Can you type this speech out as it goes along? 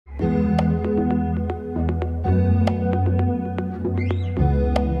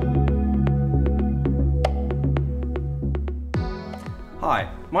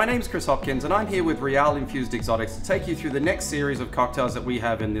My name's Chris Hopkins and I'm here with Reàl Infused Exotics to take you through the next series of cocktails that we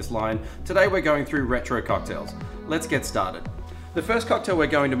have in this line. Today we're going through retro cocktails. Let's get started. The first cocktail we're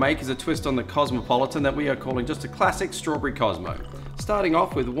going to make is a twist on the Cosmopolitan that we are calling just a classic Strawberry Cosmo. Starting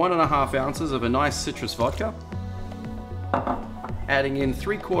off with 1.5 ounces of a nice citrus vodka. Adding in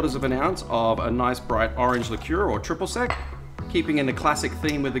 3/4 of an ounce of a nice bright orange liqueur or triple sec. Keeping in the classic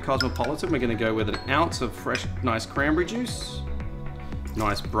theme with the Cosmopolitan, we're going to go with an ounce of fresh, nice cranberry juice.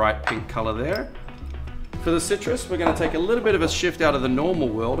 Nice bright pink color there. For the citrus, we're going to take a little bit of a shift out of the normal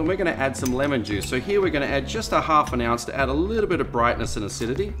world and we're going to add some lemon juice. So here we're going to add just 1/2 ounce to add a little bit of brightness and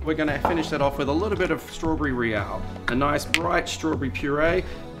acidity. We're going to finish that off with a little bit of Strawberry Reàl. A nice bright strawberry puree.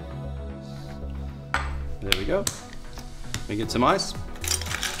 There we go. We get some ice.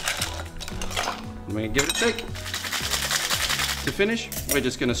 And we're going to give it a shake. To finish, we're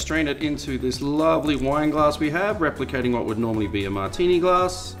just going to strain it into this lovely wine glass we have, replicating what would normally be a martini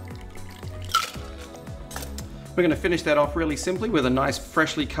glass. We're going to finish that off really simply with a nice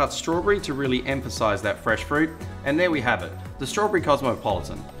freshly cut strawberry to really emphasize that fresh fruit. And there we have it, the Strawberry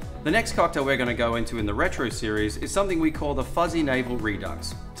Cosmopolitan. The next cocktail we're going to go into in the retro series is something we call the Fuzzy Navel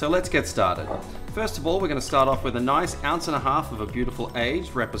Redux. So let's get started. First of all, we're going to start off with a nice 1.5 ounces of a beautiful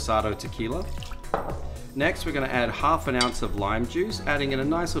aged Reposado tequila. Next, we're going to add 1/2 ounce of lime juice, adding in a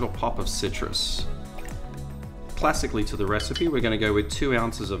nice little pop of citrus. Classically to the recipe, we're going to go with 2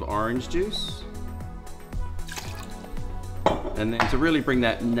 ounces of orange juice. And then to really bring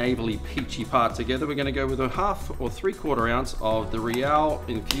that navely peachy part together, we're going to go with 1/2 or 3/4 ounce of the Reàl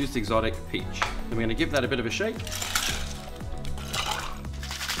Infused Exotic Peach. And we're going to give that a bit of a shake.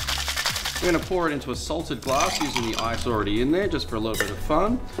 We're going to pour it into a salted glass using the ice already in there just for a little bit of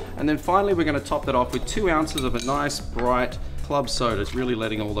fun. And then finally we're going to top that off with 2 ounces of a nice bright club soda. It's really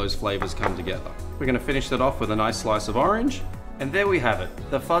letting all those flavors come together. We're going to finish that off with a nice slice of orange. And there we have it,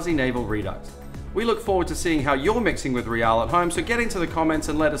 the Fuzzy Navel Redux. We look forward to seeing how you're mixing with Reàl at home, so get into the comments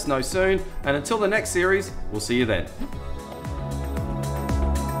and let us know soon. And until the next series, we'll see you then.